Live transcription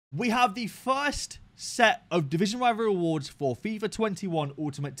We have the first set of Division Rival Rewards for FIFA 21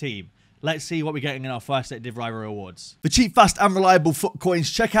 Ultimate Team. Let's see what we're getting in our first set of Div Rival Rewards. For cheap, fast, and reliable FUT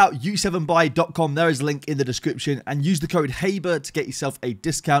coins, check out u7buy.com. There is a link in the description. And use the code HABER to get yourself a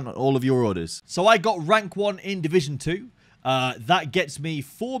discount on all of your orders. So I got rank 1 in Division 2. That gets me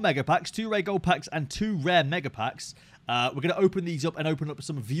 4 mega packs, 2 rare gold packs, and 2 rare mega packs. We're going to open these up and open up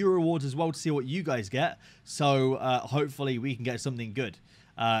some viewer rewards as well to see what you guys get. So hopefully we can get something good.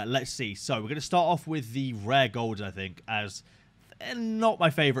 Let's see. So we're going to start off with the rare golds, I think, as they're not my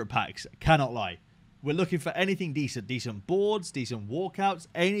favorite packs. Cannot lie. We're looking for anything decent. Decent boards, decent walkouts.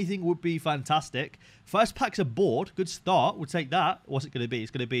 Anything would be fantastic. First pack's a board. Good start. We'll take that. What's it going to be?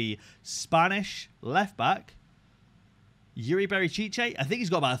 It's going to be Spanish left back. Yuri Berichiche. I think he's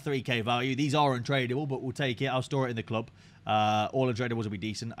got about a 3k value. These are untradeable, but we'll take it. I'll store it in the club. All untradeables will be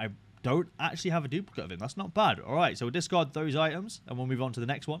decent. I don't actually have a duplicate of him. That's not bad. All right, so we'll discard those items, and we'll move on to the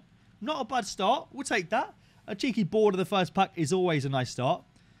next one. Not a bad start. We'll take that. A cheeky board of the first pack is always a nice start.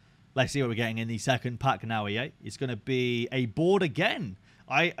 Let's see what we're getting in the second pack now, EA. It's going to be a board again.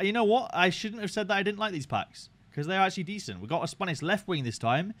 You know what? I shouldn't have said that I didn't like these packs, because they're actually decent. We got a Spanish left wing this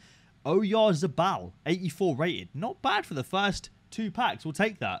time. Oyarzabal, 84 rated. Not bad for the first 2 packs. We'll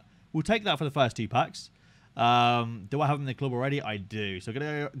take that. We'll take that for the first 2 packs. Do I have him in the club already? I do. So I'm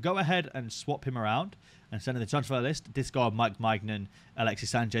going to go ahead and swap him around and send in the transfer list. Discard Mike Magnan,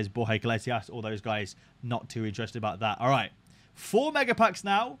 Alexis Sanchez, Borja Iglesias, all those guys. Not too interested about that. All right. 4 mega packs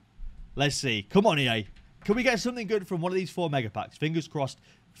now. Let's see. Come on, EA. Can we get something good from one of these 4 mega packs? Fingers crossed.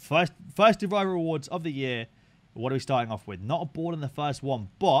 First Div Rival Rewards of the year. What are we starting off with? Not a board in the first one,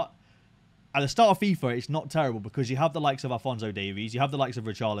 but at the start of FIFA, it's not terrible because you have the likes of Alphonso Davies, you have the likes of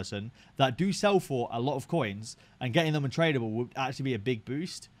Richarlison that do sell for a lot of coins, and getting them untradeable would actually be a big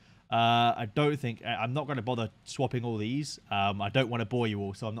boost. I don't think... I'm not going to bother swapping all these. I don't want to bore you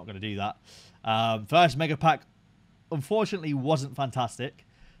all, so I'm not going to do that. First Mega Pack, unfortunately, wasn't fantastic.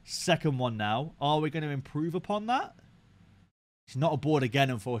 Second one now. Are we going to improve upon that? It's not a board again,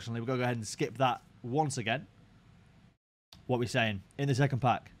 unfortunately. We're going to go ahead and skip that once again. What are we saying? In the second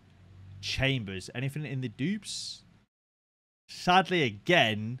pack. Chambers. Anything in the dupes? Sadly,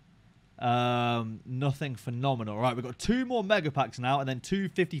 again, nothing phenomenal. Right, we've got 2 more mega packs now, and then 2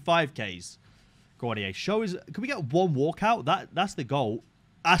 55Ks. Guardier, show us. Can we get 1 walkout? That's the goal.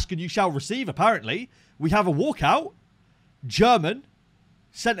 Ask and you shall receive. Apparently, we have a walkout. German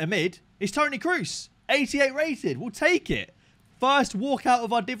centre mid is Toni Kroos, 88 rated. We'll take it. First walkout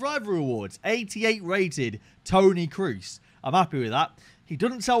of our Div Rival Rewards, 88 rated Toni Kroos. I'm happy with that. He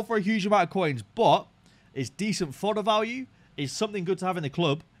doesn't sell for a huge amount of coins, but it's decent fodder value. It's something good to have in the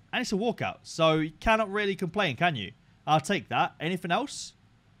club, and it's a walkout. So you cannot really complain, can you? I'll take that. Anything else?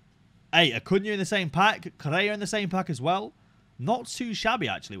 Hey, Acuna in the same pack. Correa in the same pack as well. Not too shabby,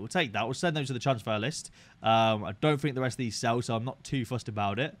 actually. We'll take that. We'll send those to the transfer list. I don't think the rest of these sell, so I'm not too fussed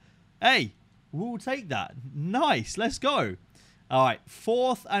about it. Hey, we'll take that. Nice. Let's go. All right.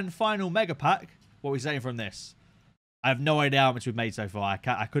 4th and final mega pack. What are we saying from this? I have no idea how much we've made so far.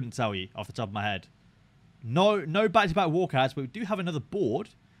 I couldn't tell you off the top of my head. No back-to-back walkouts, but we do have another board.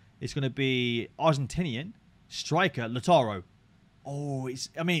 It's going to be Argentinian striker Lautaro. Oh, it's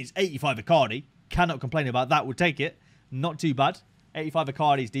 85 Icardi. Cannot complain about that. We'll take it. Not too bad. 85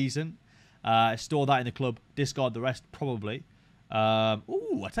 Icardi is decent. Store that in the club. Discard the rest probably.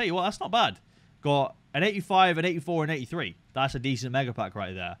 Ooh, I tell you what, that's not bad. Got an 85, an 84, and 83. That's a decent mega pack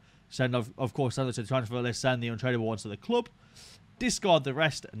right there. Send, of course, send it to the transfer list. Send the untradeable ones to the club. Discard the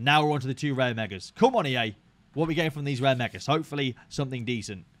rest. Now we're on to the 2 rare megas. Come on, EA. What are we getting from these rare megas? Hopefully, something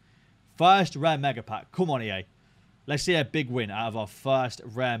decent. First rare mega pack. Come on, EA. Let's see a big win out of our first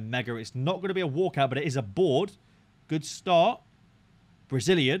rare mega. It's not going to be a walkout, but it is a board. Good start.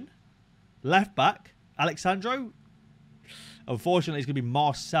 Brazilian. Left back. Alexandro. Unfortunately, it's going to be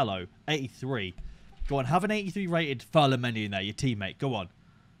Marcelo. 83. Go on. Have an 83 rated Ferland Mendy in there. Your teammate. Go on.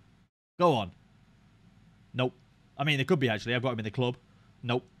 Go on. Nope. I mean, there could be, actually. I've got him in the club.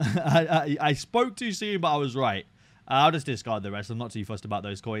 Nope. I spoke too soon, but I was right. I'll just discard the rest. I'm not too fussed about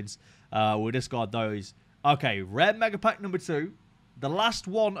those coins. We'll discard those. Okay, rare mega pack number 2. The last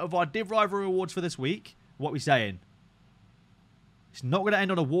one of our Div Rival Rewards for this week. What are we saying? It's not going to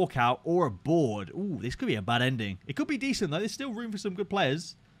end on a walkout or a board. Ooh, this could be a bad ending. It could be decent, though. There's still room for some good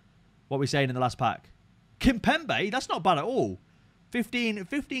players. What are we saying in the last pack? Kimpembe? That's not bad at all.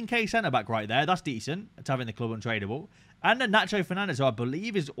 15k centre-back right there. That's decent to have in the club untradeable. And then Nacho Fernandez, who I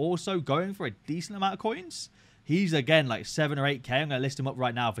believe is also going for a decent amount of coins. He's, again, like 7 or 8k. I'm going to list him up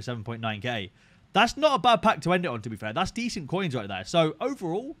right now for 7.9k. That's not a bad pack to end it on, to be fair. That's decent coins right there. So,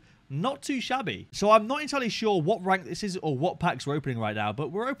 overall, Not too shabby. So I'm not entirely sure what rank this is or what packs we're opening right now,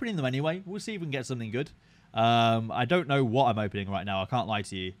 but we're opening them anyway. We'll see if we can get something good. I don't know what I'm opening right now. I can't lie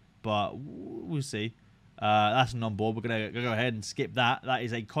to you, but we'll see. That's an on board. We're going to go ahead and skip that. That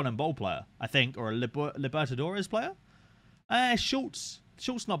is a Conan Bowl player, I think, or a Libertadores player. Schultz.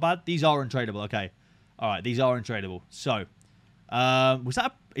 Schultz not bad. These are untradeable. Okay. All right. These are untradeable. So,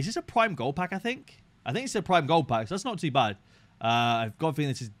 is this a prime gold pack, I think? I think it's a prime gold pack, so that's not too bad. I've got a feeling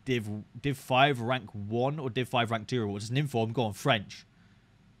this is Div 5 rank 1 or Div 5 rank 2 rewards. It's an inform. Go on, French.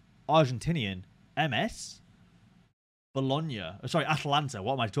 Argentinian. MS? Bologna. Oh, sorry, Atalanta.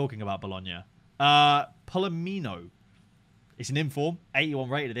 What am I talking about, Bologna? Palomino. It's an inform. 81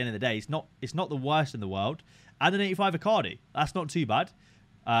 rated at the end of the day. It's not the worst in the world. And an 85 Icardi. That's not too bad.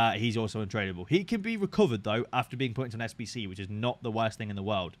 He's also untradeable. He can be recovered, though, after being put into an SBC, which is not the worst thing in the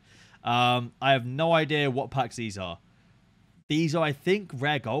world. I have no idea what packs these are. These are, I think,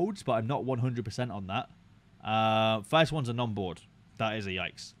 rare golds, but I'm not 100% on that. First one's a non-board. That is a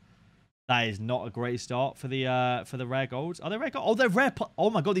yikes. That is not a great start for the rare golds. Are they rare golds? Oh, they're rare. Oh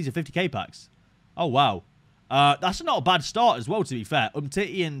my god, these are 50k packs. Oh wow. That's not a bad start as well, to be fair.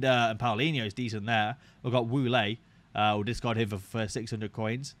 Umtiti and Paulinho is decent there. We've got Wu Lei. We'll discard him for 600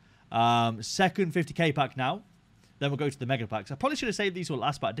 coins. Second 50k pack now. Then we'll go to the mega packs. I probably should have saved these for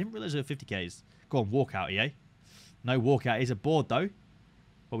last, but I didn't realize they were 50ks. Go on, walkout, EA. No walkout. Is a board, though.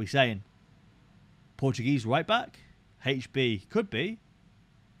 What are we saying? Portuguese right back? HB. Could be.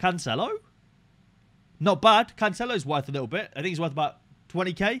 Cancelo? Not bad. Cancelo's worth a little bit. I think he's worth about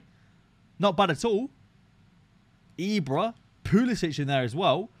 20k. Not bad at all. Ibra. Pulisic in there as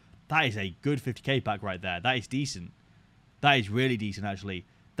well. That is a good 50k pack right there. That is decent. That is really decent, actually.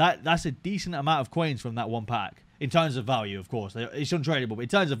 That's a decent amount of coins from that one pack. In terms of value, of course. It's untradeable, but in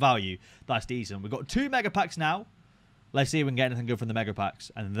terms of value, that's decent. We've got 2 mega packs now. Let's see if we can get anything good from the mega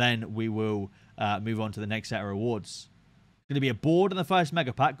packs. And then we will move on to the next set of rewards. It's going to be a board in the first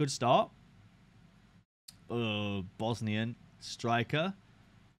mega pack. Good start. Bosnian striker.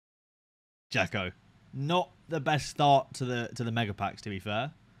 Jacko. Not the best start to the mega packs, to be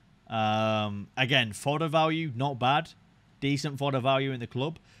fair. Again, fodder value, not bad. Decent fodder value in the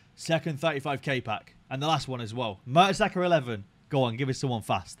club. Second 35k pack. And the last one as well. Mertesacker 11. Go on, give us someone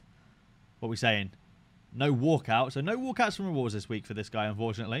fast. What are we saying? No walkout. So no walkouts from rewards this week for this guy,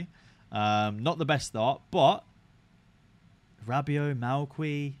 unfortunately. Not the best start, but Rabiot,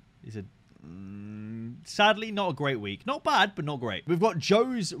 Malqui is a sadly not a great week. Not bad, but not great. We've got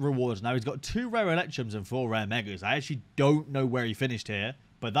Joe's rewards now. He's got 2 rare electrums and 4 rare megas. I actually don't know where he finished here,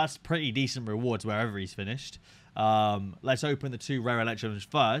 but that's pretty decent rewards wherever he's finished. Let's open the 2 rare electrums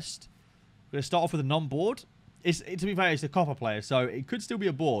first. We're going to start off with a non-board. To be fair, it's a copper player, so it could still be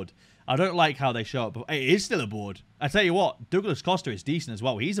a board. I don't like how they show up, but it is still a board. I tell you what, Douglas Costa is decent as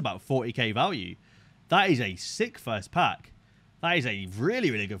well. He's about 40k value. That is a sick first pack. That is a really,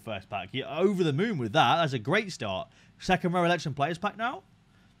 really good first pack. You're over the moon with that. That's a great start. Second rare election players pack now.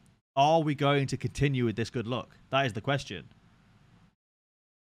 Are we going to continue with this good luck? That is the question.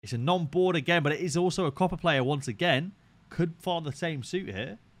 It's a non-board again, but it is also a copper player once again. Could follow the same suit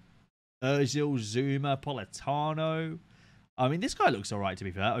here. Özil, Zuma, Politano. I mean, this guy looks all right, to be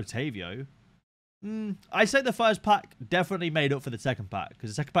fair. Otavio. I say the first pack definitely made up for the second pack,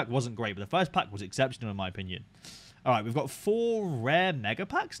 because the second pack wasn't great, but the first pack was exceptional in my opinion. All right, we've got 4 rare mega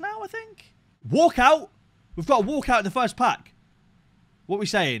packs now, I think. Walkout. We've got a walkout in the first pack. What are we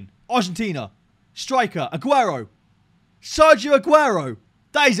saying? Argentina. Striker. Aguero. Sergio Aguero.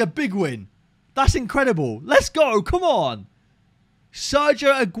 That is a big win. That's incredible. Let's go. Come on.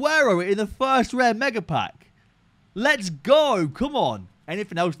 Sergio Aguero in the first rare mega pack. Let's go. Come on.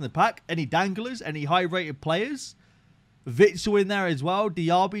 Anything else in the pack? Any danglers? Any high-rated players? Witsel in there as well.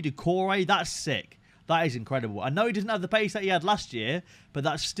 Diaby, Decore. That's sick. That is incredible. I know he doesn't have the pace that he had last year, but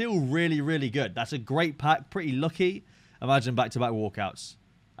that's still really, really good. That's a great pack. Pretty lucky. Imagine back-to-back walkouts.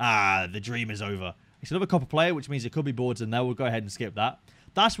 Ah, the dream is over. It's another copper player, which means there could be boards in there. We'll go ahead and skip that.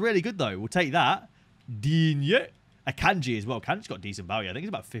 That's really good, though. We'll take that. Digne. Akanji as well. Akanji's got decent value. I think it's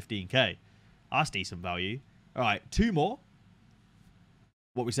about 15k. That's decent value. All right, 2 more.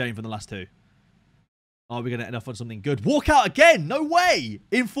 What are we saying for the last 2? Are we going to end up on something good? Walkout again! No way!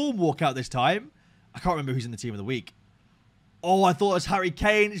 Inform walkout this time. I can't remember who's in the team of the week. Oh, I thought it was Harry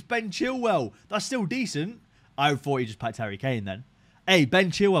Kane. It's Ben Chilwell. That's still decent. I thought he just packed Harry Kane then. Hey, Ben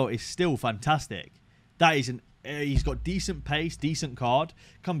Chilwell is still fantastic. That is he's got decent pace, decent card.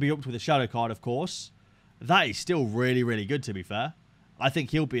 Can be upped with a shadow card, of course. That is still really, really good, to be fair. I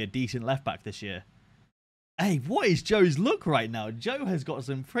think he'll be a decent left back this year. Hey, what is Joe's look right now? Joe has got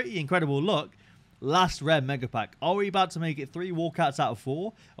some pretty incredible look. Last rare mega pack. Are we about to make it 3 walkouts out of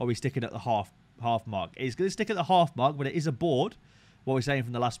 4? Or are we sticking at the half mark? It's going to stick at the half mark, but it is a board. What we're saying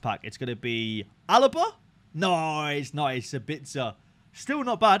from the last pack. It's going to be Alaba? No, it's not. It's a Bitzer. Still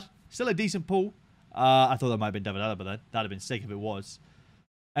not bad. Still a decent pull. I thought that might have been David Alaba then. That'd have been sick if it was.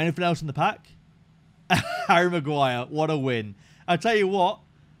 Anything else in the pack? Harry Maguire. What a win. I'll tell you what.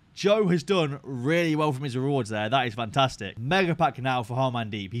 Joe has done really well from his rewards there. That is fantastic. Mega pack now for Harman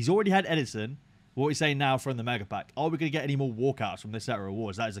Deep. He's already had Edison. What are we saying now from the mega pack? Are we going to get any more walkouts from this set of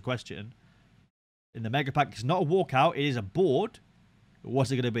rewards? That is the question. In the mega pack, it's not a walkout. It is a board.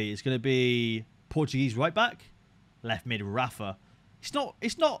 What's it going to be? It's going to be Portuguese right back. Left mid Rafa. It's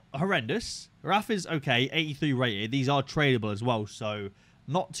not horrendous. Rafa's okay. 83 rated. These are tradable as well. So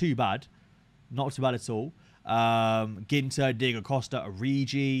not too bad. Not too bad at all. Ginter, Diego Costa,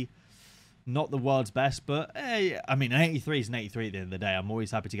 Origi. Not the world's best, but hey, I mean, an 83 is an 83 at the end of the day. I'm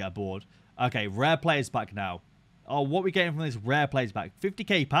always happy to get a board. Okay, rare players pack now. Oh, what are we getting from this rare players pack?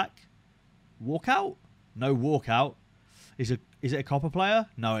 50k pack? Walkout? No walkout. Is it a copper player?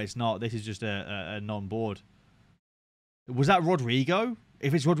 No, it's not. This is just a non-board. Was that Rodrigo?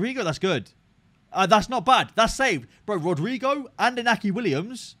 If it's Rodrigo, that's good. That's not bad. That's saved. Bro, Rodrigo and Inaki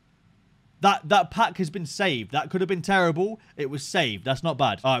Williams... That pack has been saved. That could have been terrible. It was saved. That's not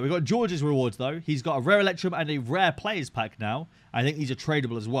bad. All right, we've got George's rewards, though. He's got a rare Electrum and a rare players pack now. I think these are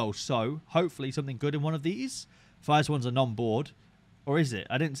tradable as well. So, hopefully, something good in one of these. First one's a non-board. Or is it?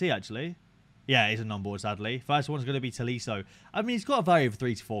 I didn't see, actually. Yeah, it's a non-board, sadly. First one's going to be Tolisso. I mean, he's got a value of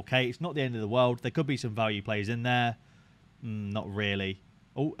 3 to 4k. It's not the end of the world. There could be some value plays in there. Not really.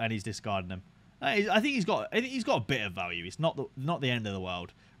 Oh, and he's discarding them. I think he's got a bit of value. It's not the end of the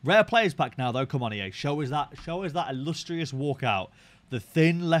world. Rare players pack now, though. Come on, EA. Show us that illustrious walkout. The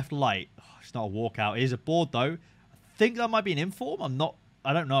thin left light. Oh, it's not a walkout. It is a board, though. I think that might be an inform.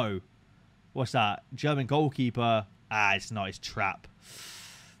 I don't know. What's that? German goalkeeper. It's not. It's trap.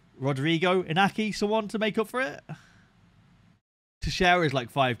 Rodrigo, Inaki, someone to make up for it? Teixeira is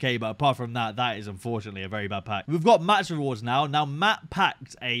like 5k, but apart from that, that is unfortunately a very bad pack. We've got Matt's rewards now. Now, Matt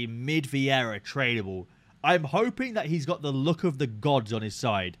packed a mid-Vieira tradable. I'm hoping that he's got the luck of the gods on his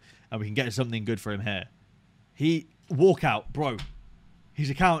side and we can get something good for him here. Walkout, bro. His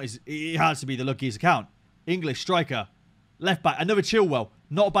account it has to be the luckiest account. English striker. Left back. Another Chilwell.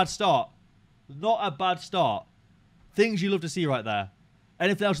 Not a bad start. Not a bad start. Things you love to see right there.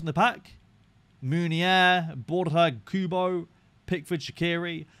 Anything else in the pack? Munier, Borja, Kubo, Pickford,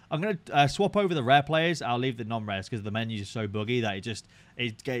 Shaqiri. I'm going to swap over the rare players. I'll leave the non-rares because the menu is so buggy that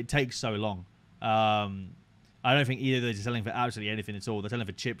it takes so long. I don't think either of those are selling for absolutely anything at all. They're selling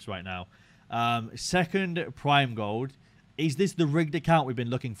for chips right now. Second prime gold. Is this the rigged account we've been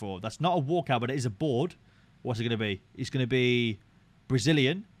looking for? That's not a walkout, but it is a board. What's it going to be? It's going to be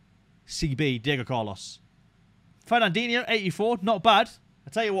Brazilian, CB, Diego Carlos. Fernandinho, 84. Not bad. I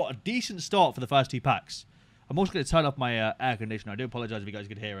tell you what, a decent start for the first 2 packs. I'm also going to turn off my air conditioner. I do apologize if you guys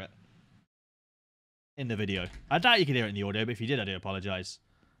could hear it in the video. I doubt you could hear it in the audio, but if you did, I do apologize.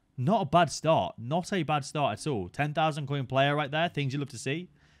 Not a bad start. Not a bad start at all. 10,000 coin player right there. Things you love to see.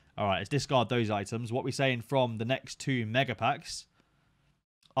 All right, let's discard those items. What are we saying from the next 2 mega packs?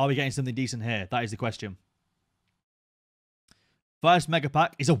 Are we getting something decent here? That is the question. First mega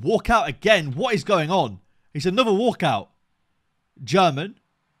pack is a walkout again. What is going on? It's another walkout. German.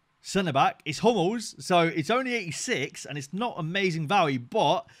 Centre back. It's Hummels. So it's only 86 and it's not amazing value,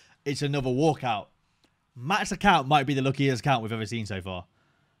 but it's another walkout. Matt's account might be the luckiest account we've ever seen so far.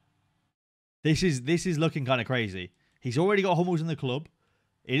 This is looking kind of crazy. He's already got Hummels in the club.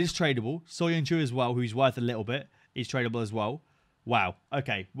 It is tradable. Soyuncu as well, who's worth a little bit. He's tradable as well. Wow.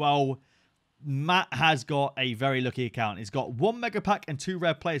 Okay. Well, Matt has got a very lucky account. He's got 1 mega pack and 2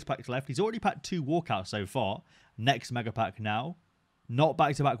 rare players packs left. He's already packed 2 walkouts so far. Next mega pack now. Not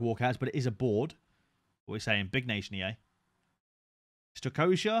back-to-back walkouts, but it is a board. What are we saying? Big nation, EA.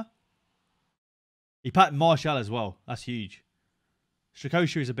 Strakosha. He packed Martial as well. That's huge.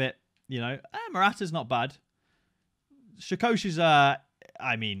 Strakosha is a bit... Morata's not bad. Strakosha's, I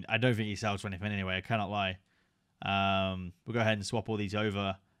mean, I don't think he sells for anything anyway. I cannot lie. We'll go ahead and swap all these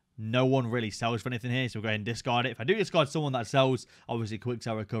over. No one really sells for anything here, so we'll go ahead and discard it. If I do discard someone that sells, obviously quick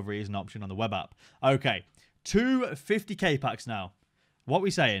sell recovery is an option on the web app. Okay, 2 50k packs now. What are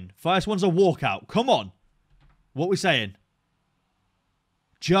we saying? First one's a walkout. Come on. What are we saying?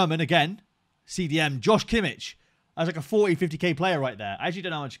 German again. CDM. Josh Kimmich. That's like a 40, 50k player right there. I actually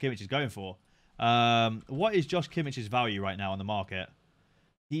don't know how much Kimmich is going for. What is Josh Kimmich's value right now on the market?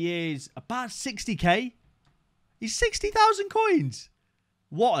 He is about 60k. He's 60,000 coins.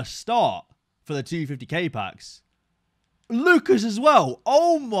 What a start for the 250k packs. Lucas as well.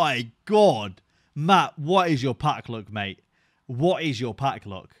 Oh my god. Matt, what is your pack look, mate? What is your pack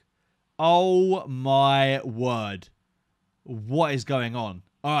look? Oh, my word. What is going on?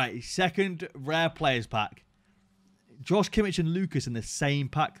 All right, second rare players pack. Josh Kimmich and Lucas in the same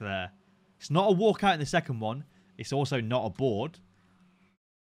pack there. It's not a walkout in the second one. It's also not a board.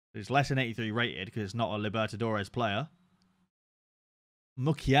 It's less than 83 rated because it's not a Libertadores player.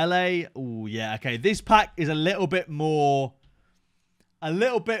 Mukiele. Oh, yeah. Okay, this pack is a little bit more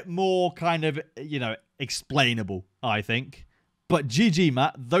kind of, you know, explainable, I think. But GG,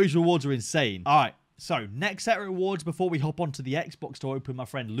 Matt. Those rewards are insane. All right. So, next set of rewards before we hop onto the Xbox to open my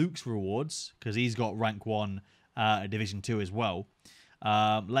friend Luke's rewards, because he's got rank 1 Division 2 as well.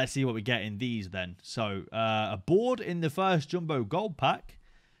 Let's see what we get in these then. So, a board in the first Jumbo Gold pack.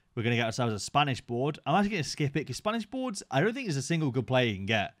 We're going to get ourselves a Spanish board. I'm actually going to skip it because Spanish boards, I don't think there's a single good player you can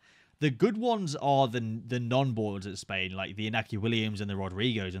get. The good ones are the non-boards at Spain, like the Inaki Williams and the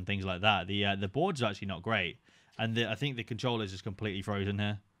Rodrigos and things like that. The boards are actually not great. And I think the controller is just completely frozen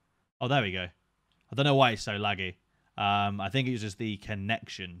here. Oh, there we go. I don't know why it's so laggy. I think it was just the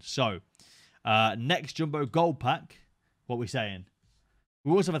connection. So, next Jumbo Gold pack. What are we saying?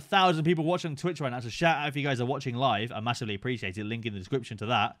 We also have 1,000 people watching on Twitch right now. So shout out if you guys are watching live. I massively appreciate it. Link in the description to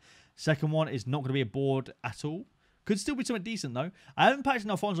that. Second one is not going to be a board at all. Could still be something decent though. I haven't packed an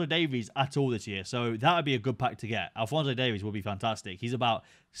Alphonso Davies at all this year. So that would be a good pack to get. Alphonso Davies will be fantastic. He's about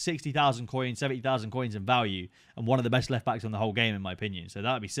 60,000 coins, 70,000 coins in value. And one of the best left backs on the whole game in my opinion. So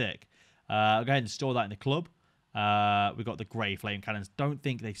that would be sick. I'll go ahead and store that in the club. We've got the grey flame cannons. Don't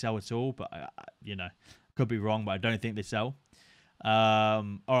think they sell at all, but you know, could be wrong, but I don't think they sell.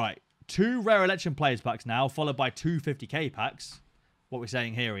 All right, 2 rare election players packs now, followed by 2 50k packs. What we're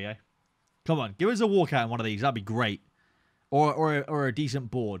saying here, Rio. Come on, give us a walkout in one of these. That'd be great, or a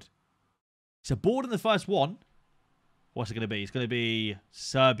decent board. It's a board in the first one. What's it going to be? It's going to be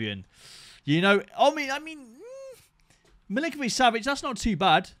Serbian. You know, I mean. Milinkovic-Savic, that's not too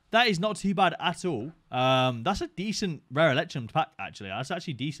bad. That is not too bad at all. That's a decent rare election pack, actually. That's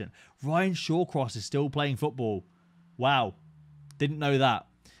actually decent. Ryan Shawcross is still playing football. Wow. Didn't know that.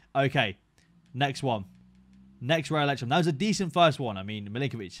 Okay. Next one. Next rare election. That was a decent first one. I mean,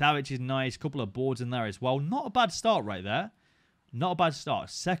 Milinkovic-Savic is nice. Couple of boards in there as well. Not a bad start right there. Not a bad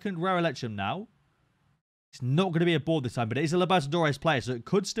start. Second rare election now. It's not going to be a board this time, but it is a Libertadores player, so it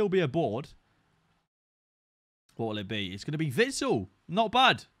could still be a board. What will it be? It's going to be Witsel. Not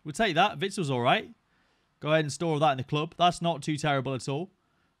bad. We'll take that. Witsel's all right. Go ahead and store that in the club. That's not too terrible at all.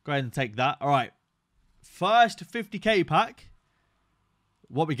 Go ahead and take that. All right. First 50k pack.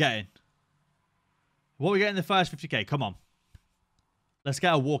 What are we getting? What are we getting in the first 50k? Come on. Let's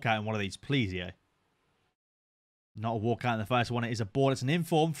get a walkout in one of these, please, yeah. Not a walkout in the first one. It is a board. It's an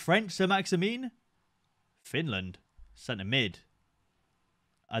inform. French Sir Maximin. Finland. Centre mid.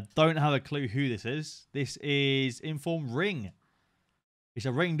 I don't have a clue who this is. This is Inform Ring. It's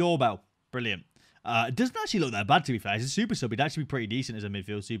a Ring doorbell. Brilliant. It doesn't actually look that bad, to be fair. It's a super sub. It'd actually be pretty decent as a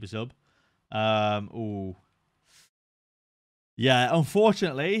midfield super sub. Ooh. Yeah,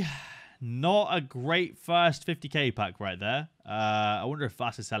 unfortunately, not a great first 50k pack right there. I wonder if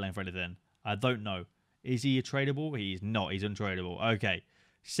Vass is selling for anything. I don't know. Is he a tradable? He's not. He's untradeable. Okay.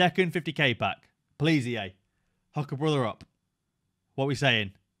 Second 50k pack. Please, EA. Hook a brother up. What are we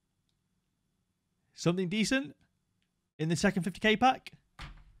saying? Something decent in the second 50k pack?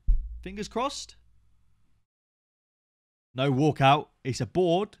 Fingers crossed. No walkout. It's a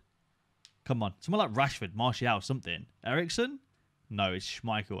board. Come on. Someone like Rashford, Martial, something. Ericsson? No, it's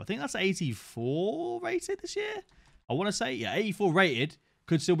Schmeichel. I think that's 84 rated this year. I want to say, yeah, 84 rated.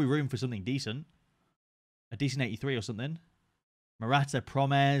 Could still be room for something decent. A decent 83 or something. Morata,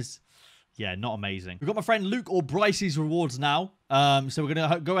 Promes. Yeah, not amazing. We've got my friend Luke or Bryce's rewards now. So we're going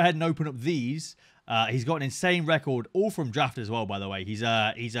to go ahead and open up these. He's got an insane record, all from draft as well, by the way. He's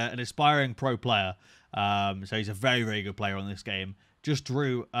an aspiring pro player. So he's a very, very good player on this game. Just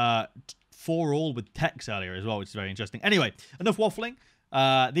drew 4-all with Tex earlier as well, which is very interesting. Anyway, enough waffling.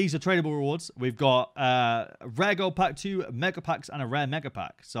 These are tradable rewards. We've got a rare gold pack, 2 mega packs, and a rare mega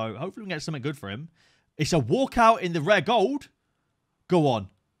pack. So hopefully we can get something good for him. It's a walkout in the rare gold. Go on.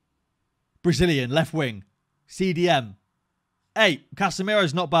 Brazilian, left wing. CDM. Hey,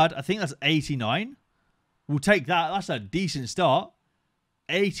 Casemiro's not bad. I think that's 89. We'll take that. That's a decent start.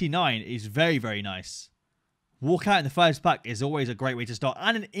 89 is very, very nice. Walkout in the first pack is always a great way to start.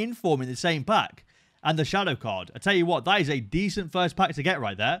 And an inform in the same pack. And the shadow card. I tell you what, that is a decent first pack to get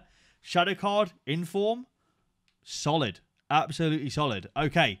right there. Shadow card, inform. Solid. Absolutely solid.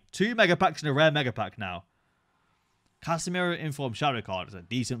 Okay, 2 mega packs and a rare mega pack now. Casemiro inform shadow card is a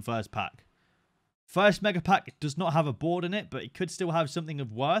decent first pack. First mega pack does not have a board in it, but it could still have something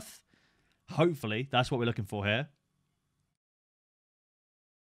of worth. Hopefully, that's what we're looking for here.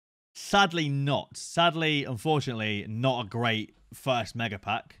 Sadly not. Sadly, unfortunately, not a great first mega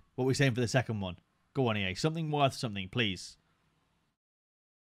pack. What are we saying for the second one? Go on, EA. Something worth something, please.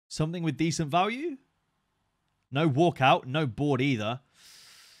 Something with decent value? No walkout, no board either.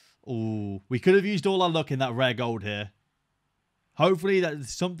 Ooh, we could have used all our luck in that rare gold here. Hopefully there's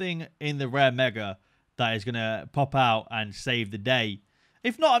something in the rare mega that is going to pop out and save the day.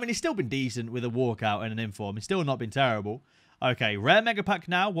 If not, I mean, it's still been decent with a walkout and an inform. It's still not been terrible. Okay, rare mega pack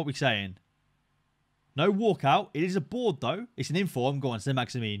now. What are we saying? No walkout. It is a board, though. It's an inform. Go on, St.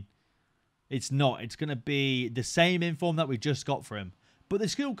 Maximin. It's not. It's going to be the same inform that we just got for him. But there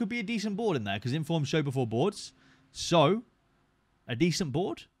still could be a decent board in there because informs show before boards. So, a decent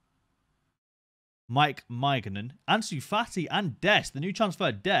board. Mike Miganen, Ansu Fati, and Dest. The new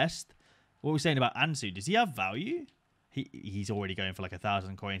transfer Dest. What are we saying about Ansu? Does he have value? He's already going for like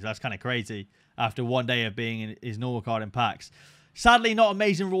 1,000 coins. That's kind of crazy after one day of being in his normal card in packs. Sadly, not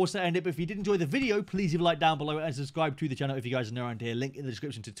amazing rules to end it, but if you did enjoy the video, please leave a like down below and subscribe to the channel if you guys are new around here. Link in the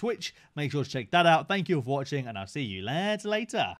description to Twitch. Make sure to check that out. Thank you for watching, and I'll see you later.